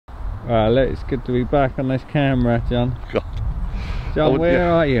Look, it's good to be back on this camera, John. God. John, where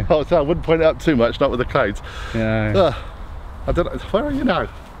are you? Oh, so I wouldn't point it up too much, not with the clouds. Yeah. I don't know. Where are you now?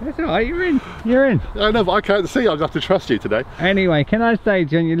 It's alright, you're in. You're in. I know, but I can't see. I'll have to trust you today. Anyway, can I say,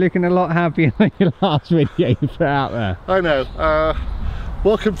 John, you're looking a lot happier than your last video you put out there. I know.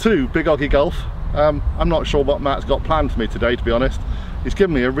 Welcome to Big Oggie Golf. I'm not sure what Matt's got planned for me today, to be honest. He's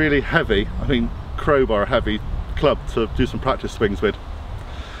given me a really heavy, I mean crowbar heavy club to do some practice swings with.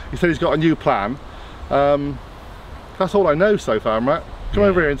 He said he's got a new plan. That's all I know so far, Matt. Come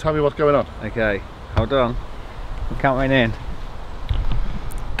over here and tell me what's going on. Okay, hold on. I'm coming in.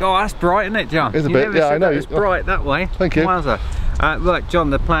 God, that's bright, isn't it, John? It's a bit, yeah, I know. It's bright that way. Thank you. Wowza. Look,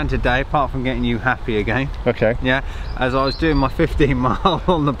 John, the plan today, apart from getting you happy again. Okay. Yeah, as I was doing my 15 mile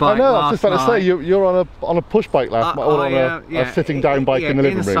on the bike. I know. I was just about to say you're on a push bike last night, or on a sitting down bike in the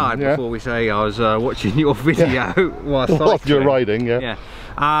living room. Inside, before we say I was watching your video while cycling. Whilst you're riding, yeah. Yeah.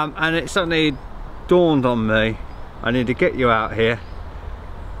 And it suddenly dawned on me, I need to get you out here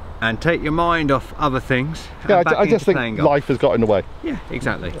and take your mind off other things. Yeah, I just think life has got in the way. Yeah,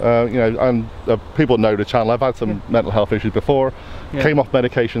 exactly. You know, and people know the channel. I've had some mental health issues before. Yeah. Came off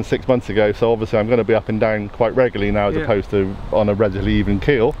medication 6 months ago, so obviously I'm going to be up and down quite regularly now, as opposed to on a relatively even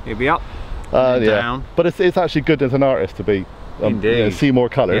keel. You'll be up and down. But it's actually good as an artist to be see more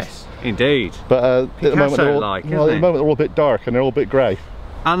colours. Yes, indeed. But at the moment they're all a bit dark and they're all a bit grey.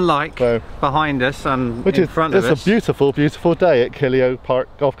 Unlike behind us and in front of us. It's a beautiful, beautiful day at Kileo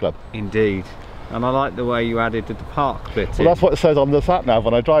Park Golf Club. Indeed. And I like the way you added the park bit in. Well, that's what it says on the sat nav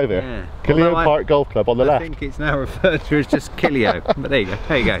when I drive here. Yeah. Kileo Park Golf Club on the left. I think it's now referred to as just Kileo. But there you go.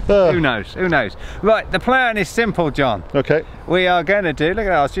 There you go. Who knows? Who knows? Right, the plan is simple, John. Okay. We are going to do, look at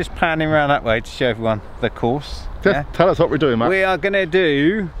that, I was just panning around that way to show everyone the course. Just tell us what we're doing, Matt. We are going to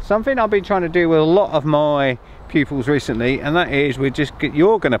do something I've been trying to do with a lot of my pupils recently, and that is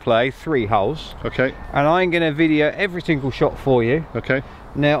you're going to play 3 holes. Okay. And I'm going to video every single shot for you. Okay.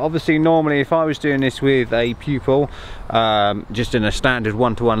 Now, obviously, normally if I was doing this with a pupil, just in a standard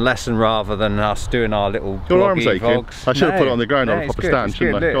one-to-one lesson rather than us doing our little vloggy vlogs. I should have put it on the ground on a proper stand,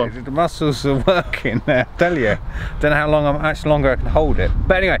 shouldn't I? Look, the muscles are working there, I tell you. Don't know how much longer I can hold it.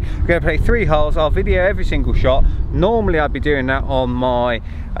 But anyway, we're going to play 3 holes. I'll video every single shot. Normally I'd be doing that on my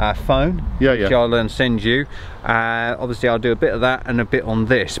phone, which I'll then send you. Obviously I'll do a bit of that and a bit on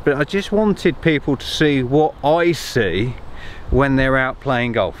this, but I just wanted people to see what I see when they're out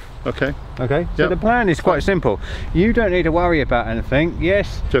playing golf. Okay. Okay. So the plan is quite simple. You don't need to worry about anything.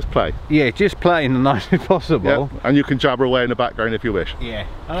 Yes. Just play. Yeah, just play in the nicest possible. Yeah. And you can jabber away in the background if you wish. Yeah.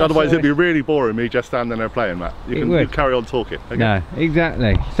 Otherwise it'd be really boring me just standing there playing, Matt. You can carry on talking. Okay? No,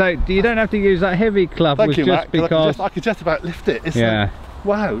 exactly. So you don't have to use that heavy club. Thank you, Matt, because I could just about lift it. It's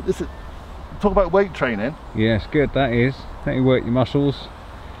wow. This is, talk about weight training. Yes, good. That is. Let you work your muscles.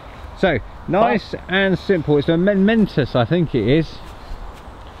 So nice and simple. It's a momentous, I think it is.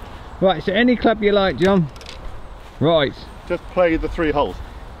 Right, so any club you like, John. Right. Just play the 3 holes.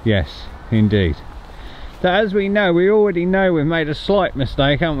 Yes, indeed. So as we already know we've made a slight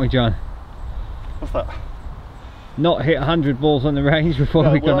mistake, haven't we, John? What's that? Not hit 100 balls on the range before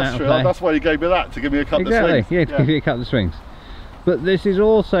we've gone out and play. That's why you gave me that, to give me a couple of swings. Yeah, to give you a couple of swings. But this is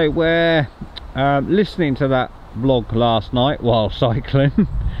also where, listening to that vlog last night while cycling,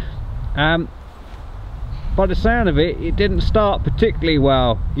 by the sound of it, it didn't start particularly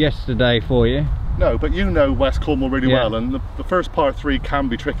well yesterday for you. No, but you know West Cornwall really well, and the first par 3 can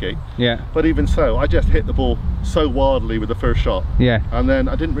be tricky. Yeah. But even so, I just hit the ball so wildly with the first shot. Yeah. And then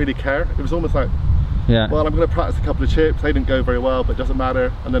I didn't really care. It was almost like, well, I'm going to practice a couple of chips. They didn't go very well, but it doesn't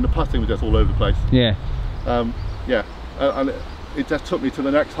matter. And then the putting was just all over the place. Yeah. And it just took me to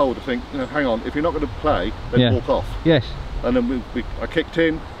the next hole to think, you know, hang on, if you're not going to play, then walk off. Yes. And then I kicked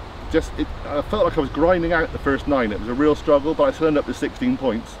in. I felt like I was grinding out the first 9. It was a real struggle, but I still ended up with 16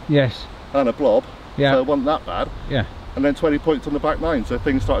 points. Yes. And a blob. Yeah. So it wasn't that bad. Yeah. And then 20 points on the back 9, so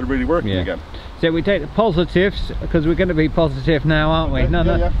things started really working again. So we take the positives, because we're going to be positive now, aren't we?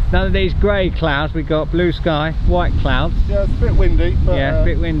 None of these grey clouds. We've got blue sky, white clouds. Yeah, it's a bit windy. But, a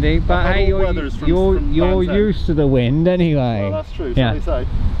bit windy. But hey, you're used to the wind anyway. Well, that's true, so they say.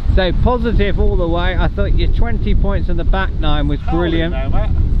 So positive all the way. I thought your 20 points on the back 9 was brilliant. Now, Matt.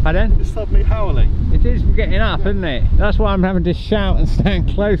 Pardon? It's suddenly howling. It is getting up, isn't it? That's why I'm having to shout and stand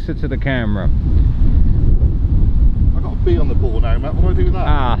closer to the camera. I've got a bee on the ball now, Matt. What do I do with that?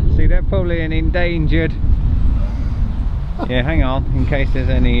 Ah, see, they're probably an endangered. Yeah, hang on, in case there's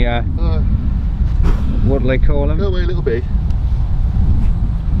any, what do they call them? Go away, little bee.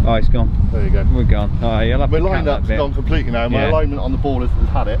 Oh, it's gone. There you go. We're gone. Oh, you'll have to cut that bit. My line-up's gone completely now. My alignment on the ball has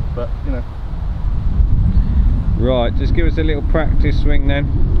had it, but, you know. Right, just give us a little practice swing then.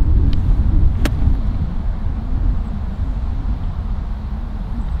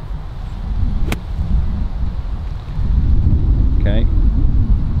 Okay.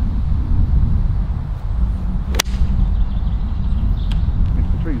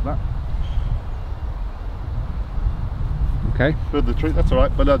 Into the trees, Matt. Okay. Good, the tree, that's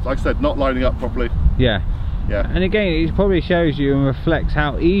alright, but like I said, not lining up properly. Yeah. Yeah. And again, it probably shows you and reflects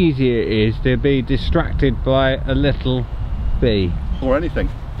how easy it is to be distracted by a little bee. Or anything.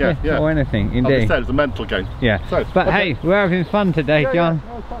 Yeah, yeah. Or anything, indeed. Like I said, it's a mental game. Yeah. So, but okay. Hey, we're having fun today, John.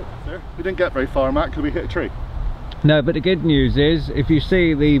 Yeah. We didn't get very far, Matt, because we hit a tree. No, but the good news is, if you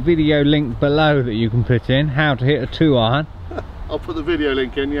see the video link below that you can put in, how to hit a 2-iron. I'll put the video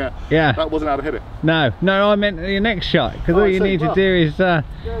link in, yeah. Yeah. That wasn't how to hit it. No, I meant your next shot, because all you need to do is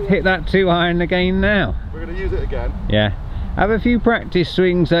hit that 2-iron again now. We're going to use it again. Yeah. Have a few practice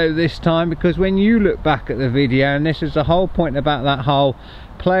swings though this time, because when you look back at the video, and this is the whole point about that whole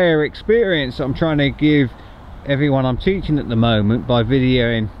player experience I'm trying to give everyone I'm teaching at the moment by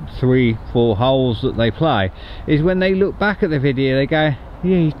videoing 3-4 holes that they play, is when they look back at the video they go,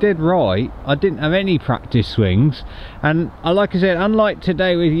 yeah, he's dead right, I didn't have any practice swings. And like I said, unlike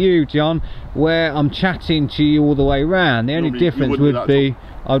today with you, John, where I'm chatting to you all the way round, the only difference would be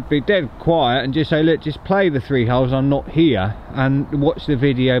I'd be dead quiet and just say, look, just play the 3 holes, I'm not here, and watch the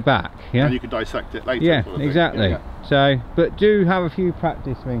video back. Yeah, and you can dissect it later. Yeah, exactly. Yeah. So, but do have a few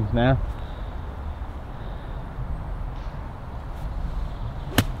practice swings now.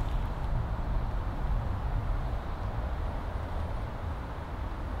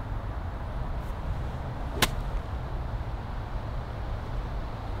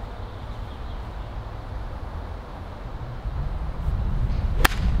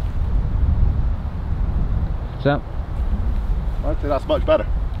 So, I'd say that's much better.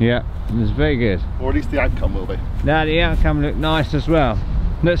 Yeah, it's very good. Or at least the outcome will be. Now the outcome looked nice as well.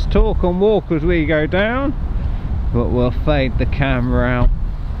 Let's talk and walk as we go down, but we'll fade the camera out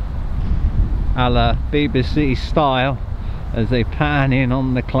a la BBC style as they pan in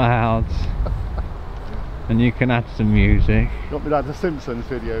on the clouds. And you can add some music. You want me to add the Simpsons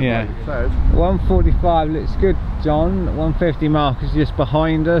video? Yeah. Like it says. 145 looks good, John. 150 mark is just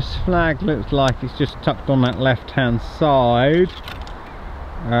behind us. Flag looks like it's just tucked on that left hand side.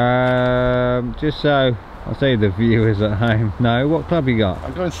 Just so I'll say the viewers at home know, what club you got?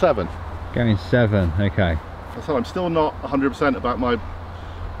 I'm going 7. Going 7, okay. So I'm still not 100% about my,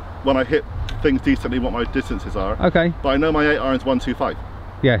 when I hit things decently, what my distances are. Okay. But I know my 8 iron's 125.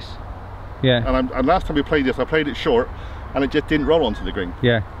 Yes. Yeah. And last time we played this, I played it short, and it just didn't roll onto the green.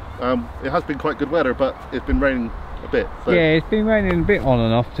 Yeah. It has been quite good weather, but it's been raining a bit. So. Yeah, it's been raining a bit on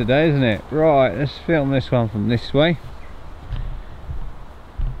and off today, isn't it? Right, let's film this one from this way.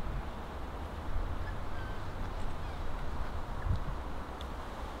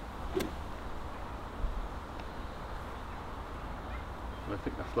 I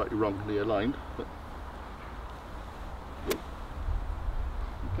think that's slightly wrongly aligned, but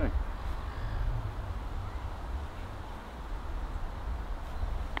okay.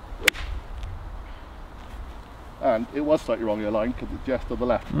 And it was slightly wrongly aligned because it's just to the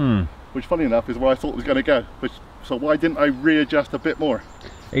left, which funny enough is where I thought it was going to go, so why didn't I readjust a bit more?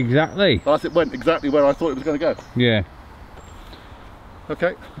 Exactly. Thus it went exactly where I thought it was going to go. Yeah.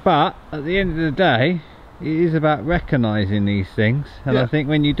 Okay. But at the end of the day, it is about recognising these things, and I think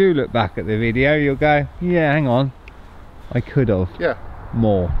when you do look back at the video you'll go, yeah, hang on, I could have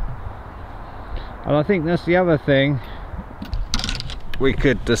more. And I think that's the other thing we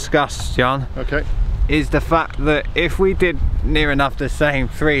could discuss, John. Okay. Is the fact that if we did near enough the same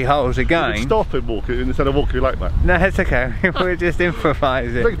 3 holes again, you stop and walk it instead of walking like that. No, it's okay. We'll just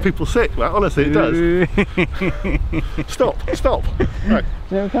improvise it. It makes people sick, man. Honestly, it does. Stop. Right.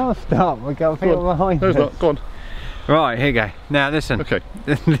 No, we can't stop. We got people behind us. Not. Go on. Right, here you go. Now listen. Okay.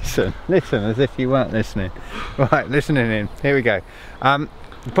 listen as if you weren't listening. Right, listening in. Here we go.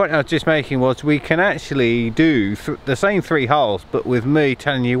 The point I was just making was we can actually do the same 3 holes, but with me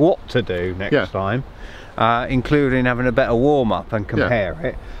telling you what to do next time, including having a better warm-up and compare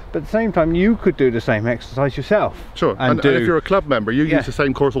it. But at the same time, you could do the same exercise yourself. Sure, and if you're a club member, you use the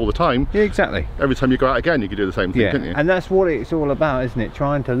same course all the time. Yeah, exactly. Every time you go out again, you can do the same thing, can't you? And that's what it's all about, isn't it?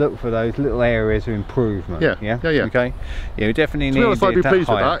 Trying to look for those little areas of improvement. Yeah. Okay. Yeah, we definitely need. To be honest, I'd be pleased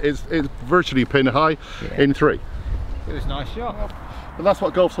with that. It's virtually pin high in 3. It was a nice shot. But that's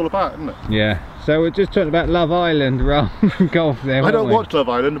what golf's all about, isn't it? Yeah. So we're just talking about Love Island rather than golf there. I don't watch Love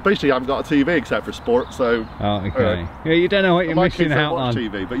Island. Basically, I haven't got a TV except for sport, so. Oh, okay. Yeah, you don't know what you're missing out on. My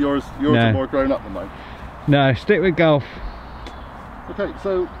kids don't watch TV, but yours are more grown up than mine. No, stick with golf. Okay,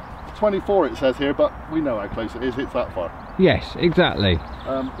 so 24 it says here, but we know how close it is. It's that far. Yes, exactly.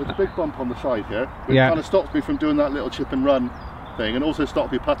 There's a big bump on the side here, which kind of stops me from doing that little chip and run thing, and also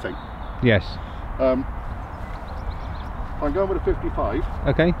stops me putting. Yes. I'm going with a 55.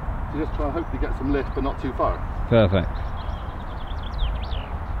 Okay. To just try and hopefully get some lift, but not too far. Perfect.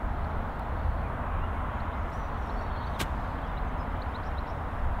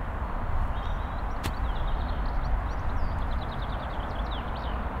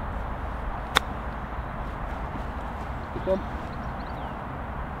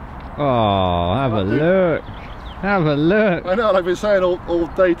 Oh, have a look. Have a look. I know, and I've been saying all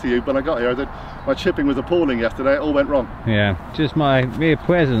day to you, but I got here, I said my chipping was appalling yesterday, it all went wrong. Yeah, just my mere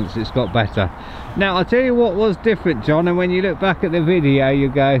presence, it's got better. Now, I'll tell you what was different, John, and when you look back at the video, you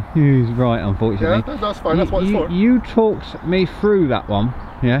go, he's right, unfortunately. Yeah, that's fine, that's what it's for. You talked me through that one,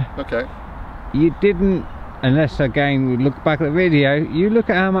 yeah? Okay. You didn't, unless again we look back at the video, you look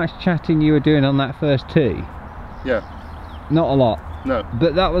at how much chatting you were doing on that first tee. Yeah. Not a lot. No.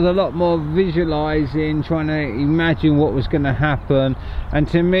 But that was a lot more visualizing, trying to imagine what was going to happen. And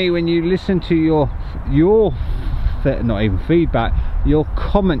to me, when you listen to your not even feedback, your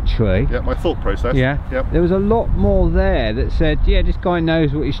commentary, yeah, my thought process, yeah, yep, there was a lot more there that said, yeah, this guy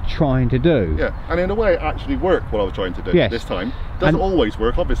knows what he's trying to do. Yeah, and in a way it actually worked what I was trying to do. Yes. This time doesn't always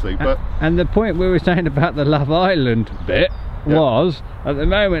work, obviously, but and the point we were saying about the Love Island bit, yeah, was at the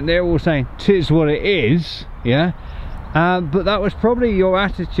moment they're all saying tis what it is, yeah. But that was probably your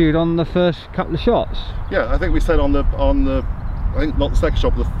attitude on the first couple of shots. Yeah, I think we said on the I think not the second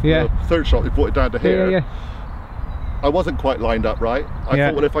shot, but the third shot, we brought it down to here. Yeah, yeah. I wasn't quite lined up right. I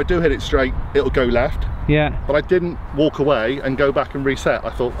thought, well, if I do hit it straight, it'll go left. Yeah. But I didn't walk away and go back and reset.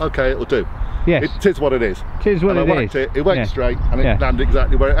 I thought, okay, it'll do. Yes. It is what it is. Tis what it is. I whacked it. It went straight, and it landed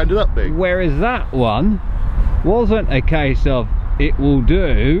exactly where it ended up being. Whereas that one wasn't a case of it will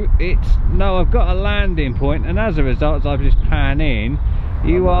do. It's no, I've got a landing point, and as a result, I've just pan in.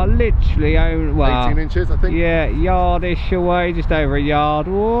 You are literally 18 inches, I think. Yeah, yardish away, just over a yard.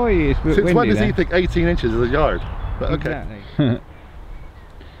 Oh, it's a bit Since windy when does there. he think 18 inches is a yard? But okay. Exactly.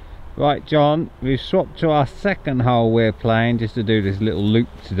 Right, John, we've swapped to our second hole we're playing just to do this little loop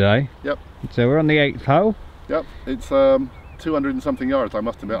today. Yep. So we're on the 8th hole. Yep. It's 200 and something yards, I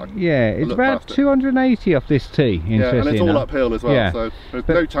must admit. Yeah, it's about 280 off this tee. Yeah, and it's all uphill as well, so there's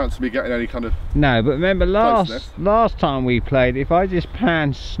no chance of me getting any kind of no, but remember last time we played, if I just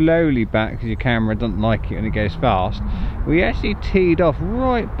pan slowly back, because your camera doesn't like it when it goes fast, we actually teed off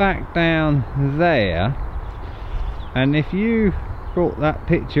right back down there. And if you brought that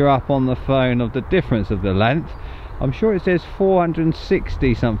picture up on the phone of the difference of the length, I'm sure it says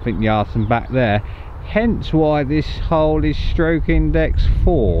 460 something yards from back there, hence why this hole is stroke index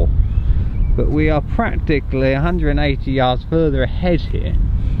 4, but we are practically 180 yards further ahead here.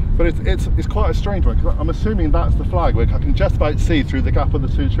 But it's quite a strange one, because I'm assuming that's the flag where I can just about see through the gap of the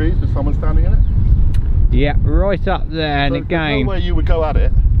two trees with someone standing in it. Yeah, right up there. And so again, there's no way you would go at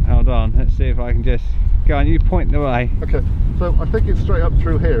it. Hold on, let's see if I can just go on, you point the way. Okay, so I think it's straight up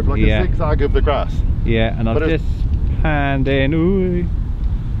through here, like a zigzag of the grass. Yeah, and I've just panned in. Ooh.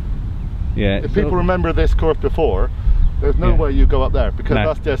 Yeah. If people remember this course before, there's no way you go up there, because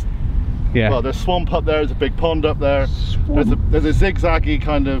that's just well, there's swamp up there, there's a big pond up there, there's a zigzaggy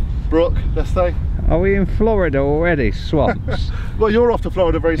kind of brook, let's say. Are we in Florida already? Swamps. Well, you're off to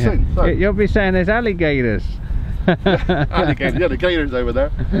Florida very soon, so. You'll be saying there's alligators. Alligators, yeah, the gators over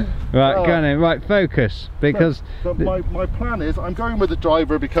there. Right, go on in. Right, focus, because so my plan is I'm going with the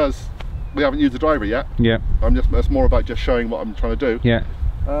driver because we haven't used the driver yet. Yeah. It's more about just showing what I'm trying to do. Yeah.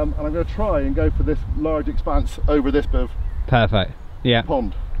 And I'm going to try and go for this large expanse over this bit of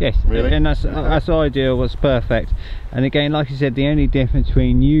pond. Yes, really, and that's ideal. Was perfect. And again, like you said, the only difference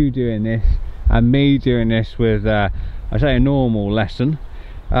between you doing this and me doing this with I say a normal lesson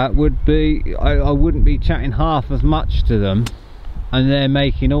would be I wouldn't be chatting half as much to them, and they're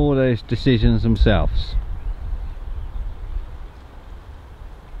making all those decisions themselves.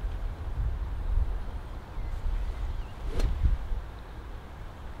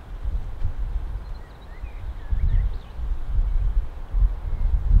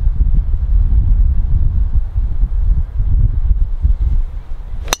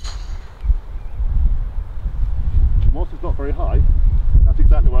 It's not very high, that's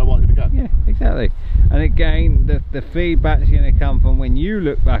exactly where I wanted to go. Yeah, exactly. And again, the feedback's going to come from when you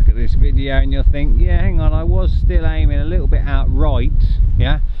look back at this video and you'll think, yeah, hang on, I was still aiming a little bit out right,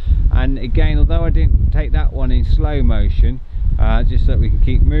 yeah. And again, although I didn't take that one in slow motion, just so that we can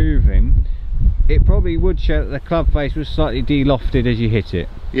keep moving, it probably would show that the club face was slightly de-lofted as you hit it.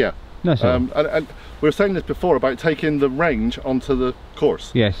 Yeah. No, and we were saying this before about taking the range onto the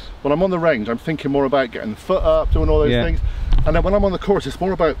course. Yes. When I'm on the range, I'm thinking more about getting the foot up, doing all those things. And then when I'm on the course, it's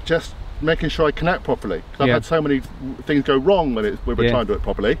more about just making sure I connect properly. Because I've had so many things go wrong when we're trying to do it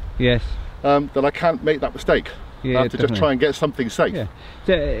properly. Yes. That I can't make that mistake. I have to just try and get something safe. Yeah.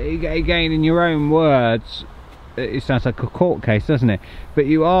 So again, in your own words, it sounds like a court case, doesn't it? But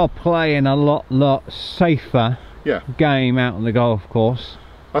you are playing a lot safer game out on the golf course.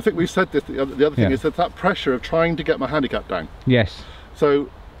 I think we said this, the other thing is that pressure of trying to get my handicap down. Yes. So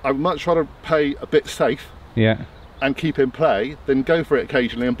I'd much rather play a bit safe and keep in play than go for it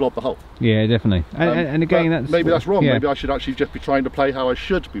occasionally and blob the hole. Yeah, definitely. And again, maybe that's wrong. Maybe I should actually just be trying to play how I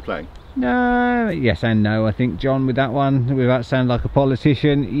should be playing. No, yes and no, I think, John, with that one, without sounding like a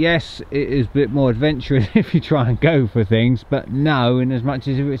politician. Yes, it is a bit more adventurous if you try and go for things, but no, in as much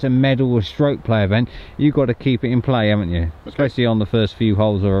as if it's a medal or stroke play event, you've got to keep it in play, haven't you? Okay. Especially on the first few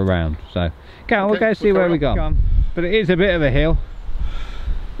holes or around. So, we'll go see where we go. But it is a bit of a hill.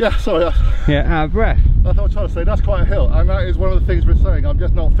 Yeah, sorry. Yeah, out of breath. That's what I was trying to say. That's quite a hill, and that is one of the things we're saying. I'm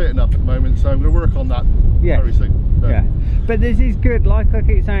just not fit enough at the moment, so I'm going to work on that very soon. So. Yeah, but this is good. Like I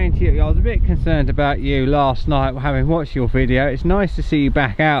keep saying to you, I was a bit concerned about you last night having watched your video. It's nice to see you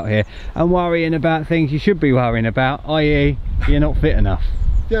back out here and worrying about things you should be worrying about, i.e. you're not fit enough.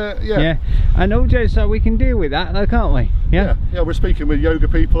 Yeah. And also, so we can deal with that though, can't we? Yeah, we're speaking with yoga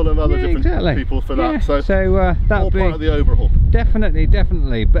people and other different people for that. So that'll be part of the overhaul. Definitely.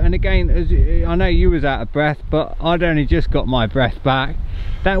 But and again, as I know you was out of breath, but I'd only just got my breath back.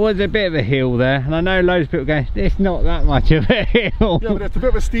 That was a bit of a hill there, and I know loads of people going, it's not that much of a hill. Yeah, but it's a bit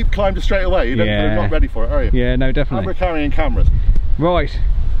of a steep climb to straight away. You're not ready for it, are you? Yeah, no, definitely. And we're carrying cameras. Right.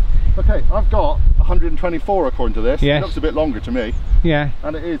 Okay, I've got 124 according to this. Yes. It looks a bit longer to me. Yeah.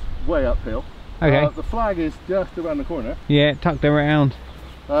 And it is way uphill. Okay. The flag is just around the corner. Yeah, tucked around.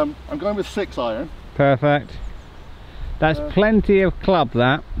 I'm going with 6 iron. Perfect. That's plenty of club,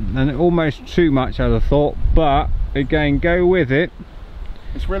 that, and almost too much I'd have thought, but again, go with it.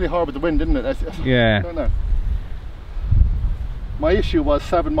 It's really hard with the wind, isn't it? Yeah. I don't know. My issue was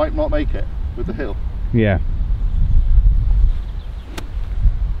 7 might not make it with the hill. Yeah.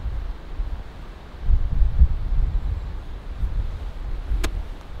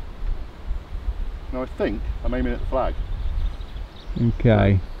 Now I think I'm aiming at the flag.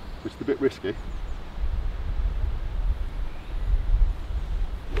 Okay. Which is a bit risky.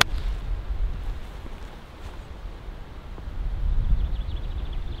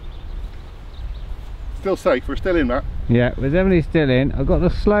 Still safe, we're still in, Matt. Yeah, we're definitely still in. I've got the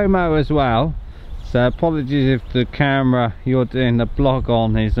slow-mo as well, so apologies if the camera you're doing the blog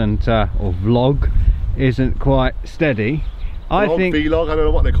on isn't, or vlog, isn't quite steady. I think vlog, I don't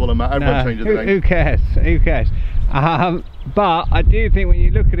know what they call them, Matt. Everyone changes the name. Who cares? But I do think when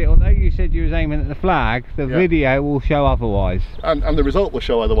you look at it, although you said you was aiming at the flag, the video will show otherwise. And the result will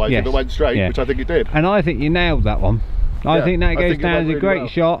show otherwise if it went straight, which I think it did. And I think you nailed that one. I think that goes down as a great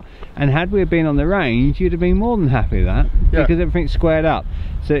shot, and had we been on the range, you'd have been more than happy with that, because everything's squared up.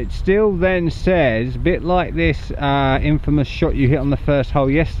 So it still then says, a bit like this infamous shot you hit on the first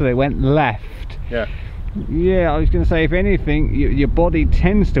hole yesterday, went left. Yeah, I was going to say, if anything, your body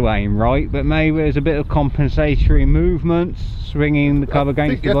tends to aim right, but maybe there's a bit of compensatory movements, swinging the club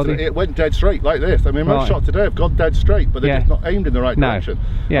against the body. It went dead straight like this. I mean, most shots today have gone dead straight, but they're just not aimed in the right direction.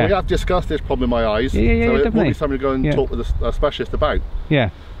 And we have discussed this problem in my eyes, so it will be something to go and talk with a specialist about. Yeah,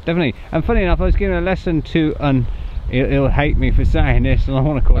 definitely. And funny enough, I was giving a lesson to he'll hate me for saying this, and I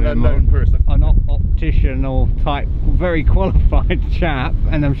want to call him an unknown person, an optician or type, very qualified chap,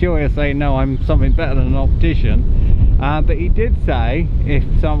 and I'm sure he'll say no, I'm something better than an optician, but he did say if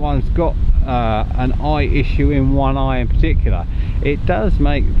someone's got an eye issue in one eye in particular, it does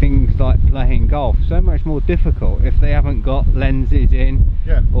make things like playing golf so much more difficult if they haven't got lenses in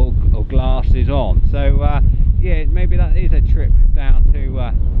or glasses on. So yeah, maybe that is a trip down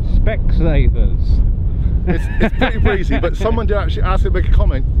to Specsavers. It's pretty breezy, but someone did actually ask me to make a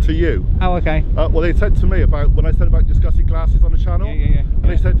comment to you. Oh, okay. Well, they said to me about when I said about discussing glasses on the channel. And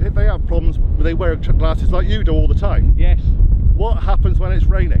they said if they have problems, they wear glasses like you do all the time. Yes. What happens when it's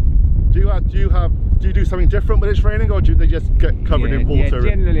raining? Do you do something different when it's raining, or do they just get covered in water? Yeah,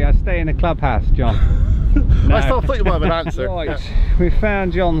 generally I stay in a clubhouse, John. No. I still thought you might have an answer. Right, we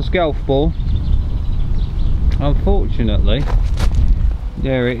found John's golf ball. Unfortunately,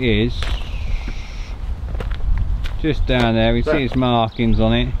 there it is. Just down there, we see his markings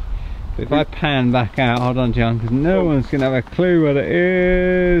on it. But if I pan back out, hold on, John, because no one's going to have a clue what it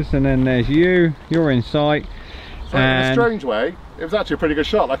is. And then there's you're in sight. So in a strange way, it was actually a pretty good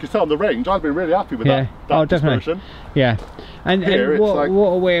shot. Like you said on the range, I've been really happy with that dispersion. Yeah. And what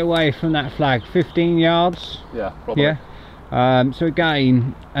are we away from that flag? 15 yards? Yeah, probably. Yeah. So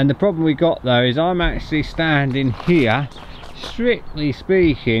again, and the problem we got though is I'm actually standing here, strictly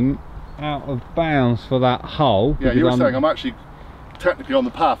speaking, out of bounds for that hole. Yeah, you were saying I'm actually technically on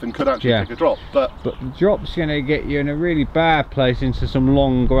the path and could actually take a drop, but the drop's going to get you in a really bad place into some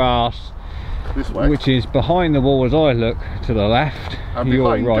long grass. This way, which is behind the wall as I look to the left, and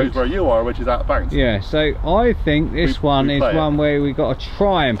behind goes where you are, which is out of bounds. Yeah, so I think this one is one where we got to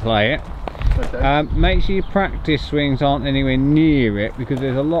try and play it. Okay. Make sure your practice swings aren't anywhere near it, because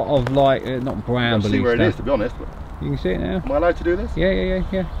there's a lot of like not brambly stuff. See where it is, to be honest. You can see it now. Am I allowed to do this? Yeah,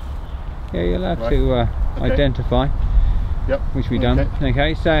 you're allowed to identify. Yep. Which we done.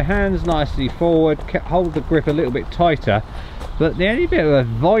 Okay, so hands nicely forward, hold the grip a little bit tighter. But the only bit of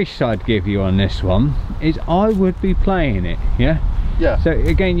advice I'd give you on this one is I would be playing it, yeah? So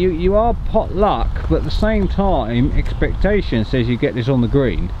again, you are pot luck, but at the same time, expectation says you get this on the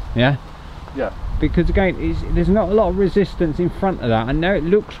green, yeah? Because again, there's not a lot of resistance in front of that. I know it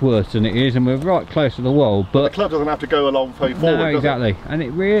looks worse than it is, and we're right close to the wall, but the club doesn't have to go along very forward, no, exactly. And it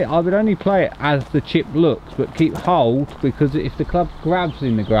really, I would only play it as the chip looks, but keep hold, because if the club grabs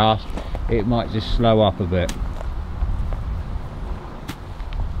in the grass, it might just slow up a bit.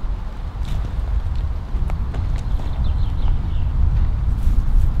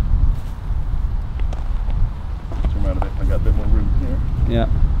 Turn around a bit, I got a bit more room here. Yeah.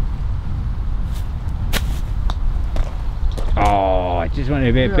 Oh, it just wanted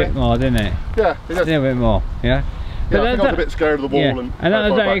to be a bit more, didn't it? Yeah, a little bit more, yeah? But I think I was a bit scared of the wall. And that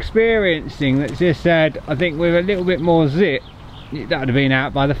was that experiencing that just said, I think with a little bit more zip, that would have been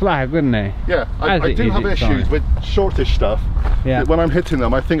out by the flag, wouldn't it? Yeah, I do have issues with shortish stuff. Yeah. When I'm hitting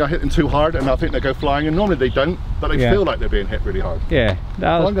them, I think I hit them too hard and I think they go flying, and normally they don't, but they feel like they're being hit really hard. Yeah,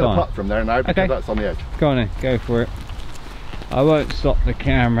 that was I'm going to putt from there now because that's on the edge. Go on then, go for it. I won't stop the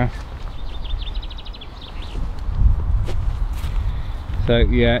camera. So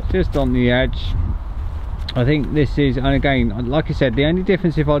yeah, just on the edge. I think this is, and again, like I said, the only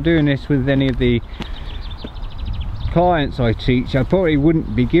difference if I'm doing this with any of the clients I teach, I probably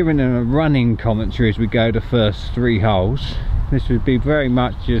wouldn't be giving them a running commentary as we go the first 3 holes. This would be very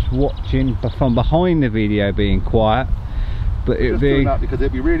much just watching from behind the video, being quiet. But it would be, because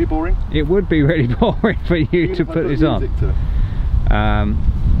it'd be really boring. It would be really boring for you to put this on.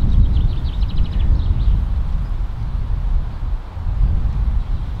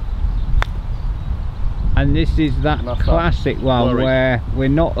 And this is that classic one where we're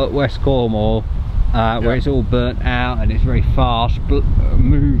not at West Cornwall, where it's all burnt out and it's very fast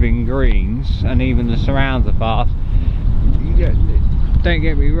moving greens, and even the surrounds are fast. Don't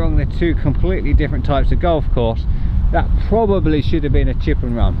get me wrong, they're 2 completely different types of golf course. That probably should have been a chip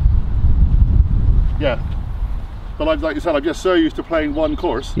and run. Yeah, but like you said, I'm just so used to playing one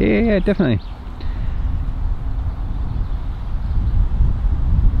course. Yeah, definitely.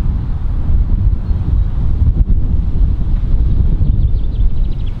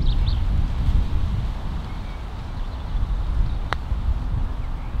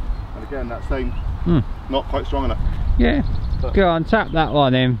 Again, that same, not quite strong enough. Yeah, but go on, tap that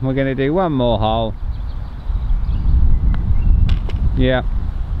one in. We're going to do one more hole. Yeah.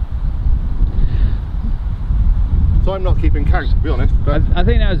 So I'm not keeping count, to be honest. But I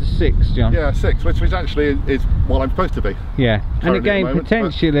think that was a 6, John. Yeah, 6, which actually is what I'm supposed to be. Yeah, and again,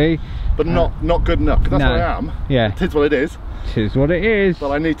 potentially, but not good enough. Because that's what I am. Yeah, it is what it is. It is what it is.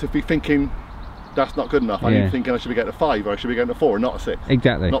 But I need to be thinking, that's not good enough. I need to be thinking I should be getting a 5 or I should be getting a 4, not a 6.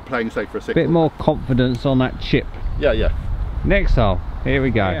 Exactly. Not playing safe for a 6. Bit more confidence on that chip. Yeah. Next hole. Here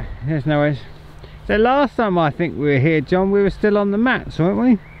we go. Yeah. There's no worries. So last time I think we were here, John, we were still on the mats, weren't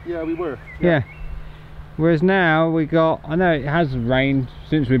we? Yeah, we were. Yeah. Whereas now we got, I know it has rained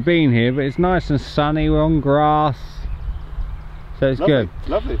since we've been here, but it's nice and sunny, we're on grass. So it's good.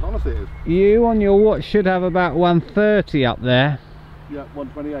 Lovely, honestly it is. You on your watch should have about 130 up there. Yeah,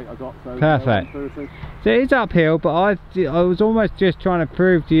 128 I got. So perfect. So it's uphill, but I was almost just trying to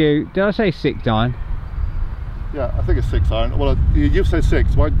prove to you, did I say 6 iron? Yeah, I think it's 6 iron. Well, you've said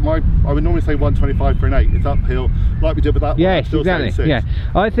 6. I would normally say 125 for an 8. It's uphill, like we did with that one. Yes, exactly. Yeah,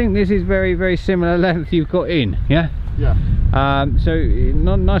 I think this is very, very similar length you've got in. Yeah. Yeah. So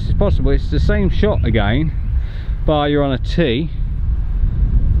not nice as possible. It's the same shot again, bar you're on a tee.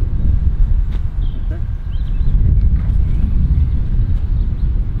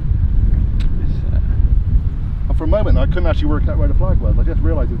 For a moment I couldn't actually work out where the flag was. I just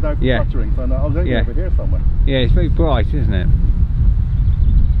realised it's now fluttering, so I was only over here somewhere. Yeah, it's very bright, isn't it?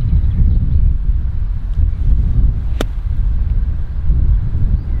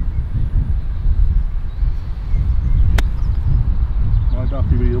 I'd have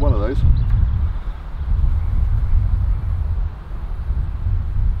to be either one of those.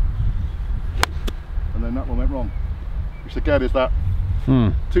 And then that one went wrong. Which again is that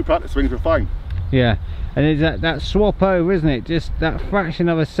 2 practice swings were fine. Yeah, And it's that swap over, isn't it? Just that fraction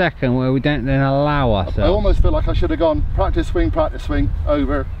of a second where we don't then allow ourselves. I almost feel like I should have gone practice swing,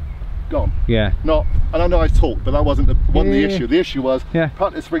 over, gone. Yeah. Not, and I know I talked, but that wasn't the issue. The issue was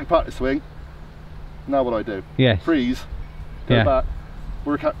practice swing. Now what do? Yes. Freeze, go back,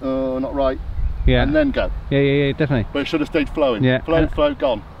 work out, not right. Yeah. And then go. Yeah, definitely. But it should have stayed flowing. Yeah. Flow,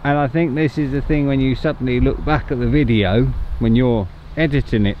 gone. And I think this is the thing, when you suddenly look back at the video, when you're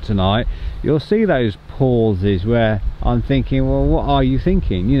editing it tonight, you'll see those pauses where I'm thinking, well, what are you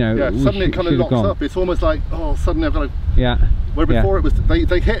thinking? You know, suddenly it kind of locks up. It's almost like, oh, suddenly I've got to. Where before it was,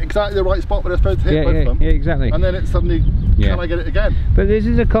 they hit exactly the right spot where they're supposed to hit both of them. Yeah, exactly. And then it suddenly, can I get it again? But this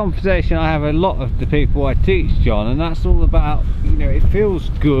is a conversation I have a lot of the people I teach, John, and that's all about, you know, it feels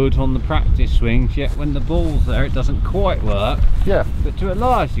good on the practice swings, yet when the ball's there it doesn't quite work. Yeah. But to a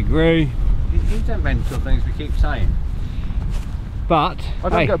large degree, these are mental things we keep saying. But I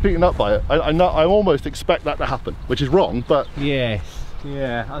don't get beaten up by it. I almost expect that to happen, which is wrong, but yes,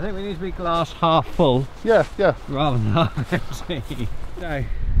 yeah. I think we need to be glass half full. Yeah. Rather than half empty. So,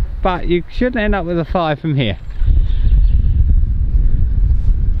 but you shouldn't end up with a 5 from here.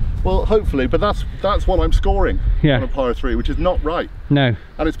 Well, hopefully, but that's what I'm scoring on a par 3, which is not right. No.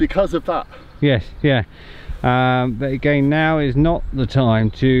 And it's because of that. Yes, yeah. But again, now is not the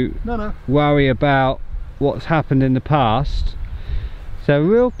time to worry about what's happened in the past. So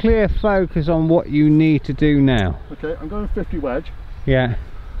real clear focus on what you need to do now. Okay, I'm going 50 wedge. Yeah.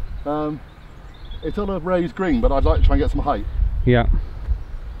 It's on a raised green, but I'd like to try and get some height. Yeah.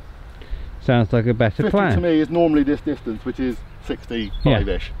 Sounds like a better 50 plan. To me is normally this distance, which is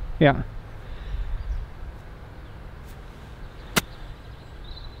 65-ish. Yeah.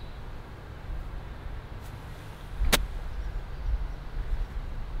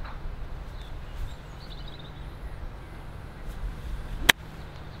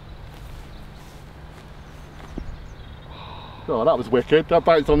 Oh, that was wicked. That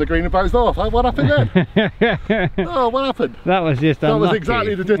bounced on the green and bounced off. What happened then? Oh, what happened? That was just unlucky. That was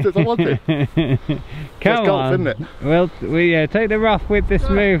exactly the distance I wanted. Come golf, on. isn't it? Well, we take the rough with the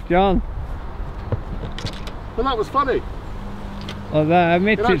smooth, John. Well, that was funny. Well,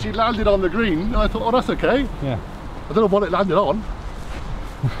 it actually landed on the green, and I thought, oh, that's okay. Yeah. I don't know what it landed on.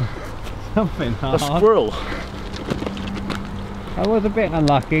 Something hard. A squirrel. I was a bit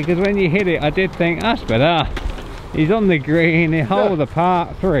unlucky, because when you hit it, I did think, that's better. He's on the green, the hole of the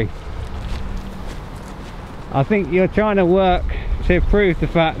par 3. I think you're trying to work to prove the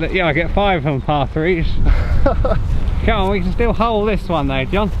fact that, I get 5 on par 3s. Come on, we can still hold this one though,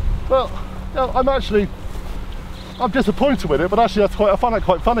 John. Well, I'm disappointed with it, but actually I find that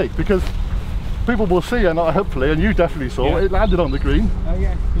quite funny, because people will see, and hopefully, and you definitely saw, it landed on the green. Oh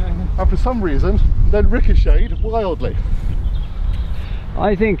yeah. And for some reason, then ricocheted wildly.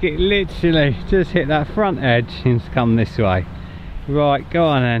 I think it literally just hit that front edge and come this way. Right, go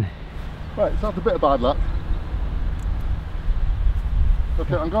on then. Right, so that's a bit of bad luck.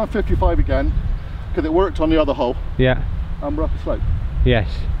 Okay, I'm going 55 again, because it worked on the other hole. Yeah. And we're up a slope. Yes.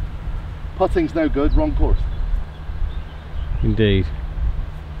 Putting's no good, wrong course. Indeed.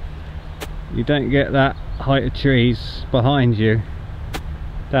 You don't get that height of trees behind you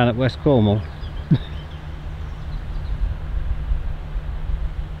down at West Cornwall.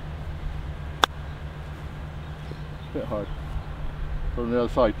 Bit hard from the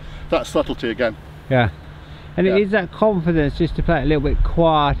other side. That's subtlety again. Yeah, and it is that confidence just to play it a little bit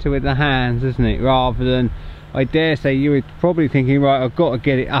quieter with the hands, isn't it? Rather than, I dare say, you were probably thinking, right, I've got to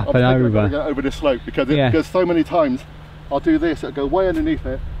get it up and over. I've got to get over this slope, because so many times I'll do this, it'll go way underneath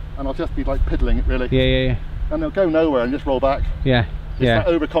it, and I'll just be like piddling it really. Yeah. And it'll go nowhere and just roll back. Yeah. It's that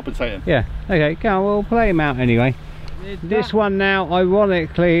overcompensating. Yeah. Okay, come on, we'll play him out anyway. This one now,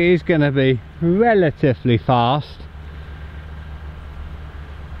 ironically, is going to be relatively fast.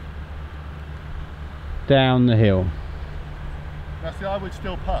 Down the hill. Now see, I would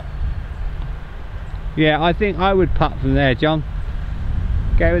still putt. Yeah, I think I would putt from there, John.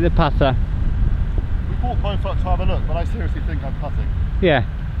 Go with the putter. We bought both up to have a look, but I seriously think I'm putting. Yeah,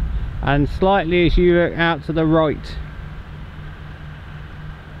 and slightly as you look out to the right.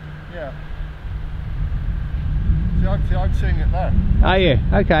 Yeah. See, I'm seeing it there. Are you?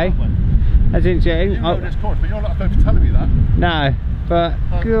 Okay. That's interesting. You know this course, but you're not supposed to tell me that. No. But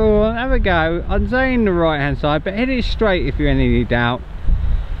go on, have a go. I'm saying the right hand side, but hit it straight if you're in any doubt.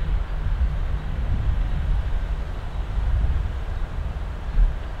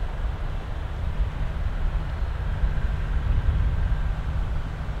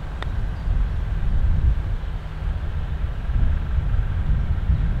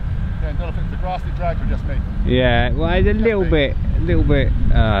 Yeah, I don't know if it's the grass that dragged or just me. Yeah, well, it's a little bit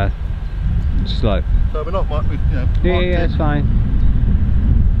slope. So we're not, you know, yeah, it's fine.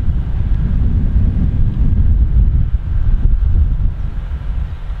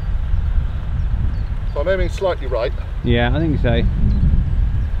 So I'm aiming slightly right. Yeah, I think so.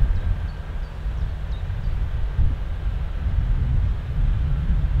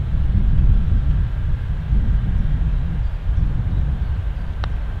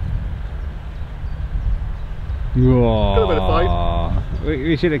 Whoa. Got a bit of fight.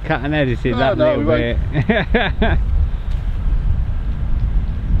 We should have cut and edited that little bit.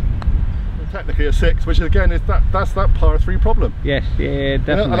 Technically a 6, which again is that's that par 3 problem. Yes, yeah,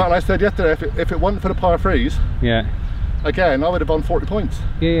 definitely. And like I said yesterday, if it wasn't for the par 3s, yeah, again I would have won 40 points.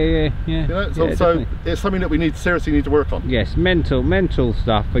 Yeah. You know, so it's something that we seriously need to work on. Yes, mental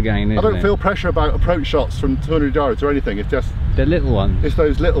stuff again. I don't feel pressure about approach shots from 200 yards or anything. It's just the little ones. It's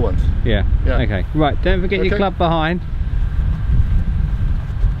those little ones. Yeah. Okay. Right. Don't forget your club behind.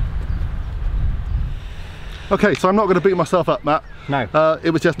 Okay, so I'm not going to beat myself up, Matt. No.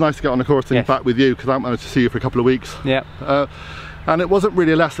 It was just nice to get on the course and back with you, because I haven't managed to see you for a couple of weeks. Yeah. And it wasn't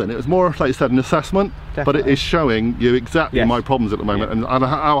really a lesson. It was more, like you said, an assessment. Definitely. But it is showing you exactly my problems at the moment, and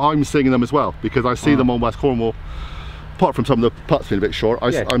how I'm seeing them as well, because I see them on West Cornwall. Apart from some of the putts being a bit short,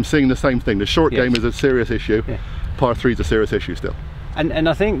 I'm seeing the same thing. The short game is a serious issue. Par 3 is a serious issue still. And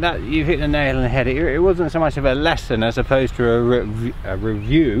I think that you've hit the nail on the head. It wasn't so much of a lesson as opposed to a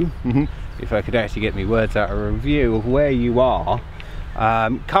review. If I could actually get me words out, a review of where you are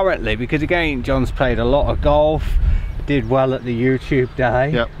currently, because again, John's played a lot of golf, did well at the YouTube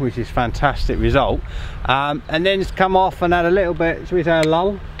day, which is a fantastic result, and then it's come off and had a little bit, should we say, a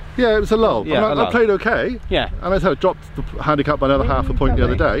lull? Yeah, it was a lull. I played okay, and I dropped the handicap by another half a point the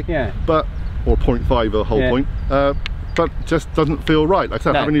other day, but or 0.5 a whole point, but just doesn't feel right. Like I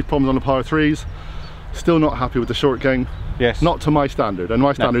said, having these problems on the par 3s, still not happy with the short game. Not to my standard, and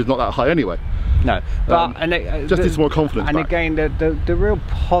my standard is not that high anyway. No, but just needs more confidence. And back. Again, the real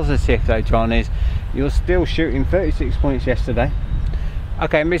positive though, John, is you're still shooting 36 points yesterday.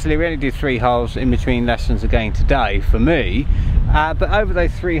 Okay, admittedly we only did 3 holes in between lessons again today for me, but over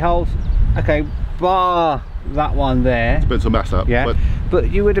those 3 holes, okay, bar that one there, it's been some mess up. But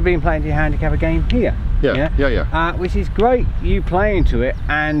you would have been playing to your handicap game here. Which is great, you playing to it,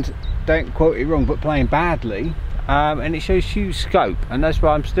 and don't quote it wrong, but playing badly. And it shows huge scope, and that's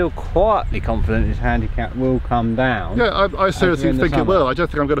why I'm still quietly confident his handicap will come down. Yeah, I seriously think it will. I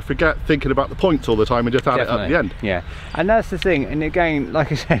just think I'm going to forget thinking about the points all the time and just add it at the end. Yeah, and that's the thing. And again,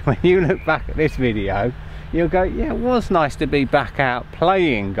 like I said, when you look back at this video, you'll go, yeah, it was nice to be back out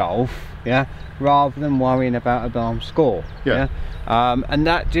playing golf, rather than worrying about a darn score. And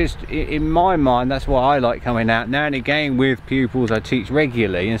that just, in my mind, that's why I like coming out now and again with pupils I teach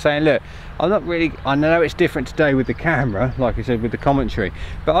regularly and saying, look, I'm not really, I know it's different today with the camera, like I said, with the commentary,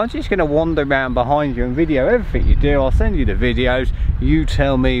 but I'm just going to wander around behind you and video everything you do. I'll send you the videos, you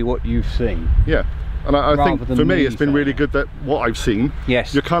tell me what you've seen. And I think for me it's been really good that what I've seen,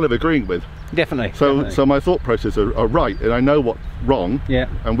 you're kind of agreeing with. Definitely. So my thought process are right, and I know what's wrong,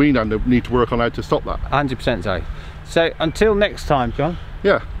 and we now need to work on how to stop that. 100% so. So until next time, John.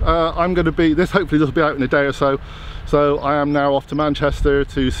 I'm going to be, hopefully this will be out in a day or so. So I am now off to Manchester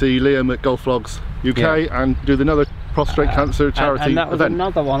to see Liam at Golf Vlogs UK and do another prostate cancer charity and that was event.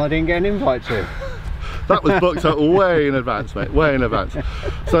 Another one I didn't get an invite to. That was booked up way in advance, mate, way in advance.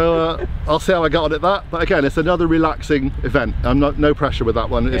 So I'll see how I got on at that. But again, it's another relaxing event. I'm no pressure with that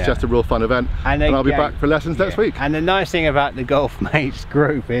one. It's just a real fun event. And I'll be back for lessons next week. And the nice thing about the Golf Mates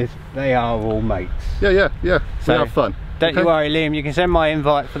group is they are all mates. Yeah. So we have fun. Don't you worry, Liam, you can send my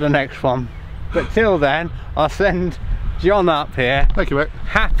invite for the next one. But till then, I'll send John up here. Thank you, mate.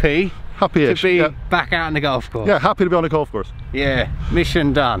 Happy to be back out on the golf course. Yeah, happy to be on the golf course. Yeah,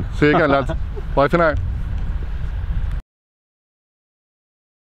 mission done. See you again, lads. Bye for now.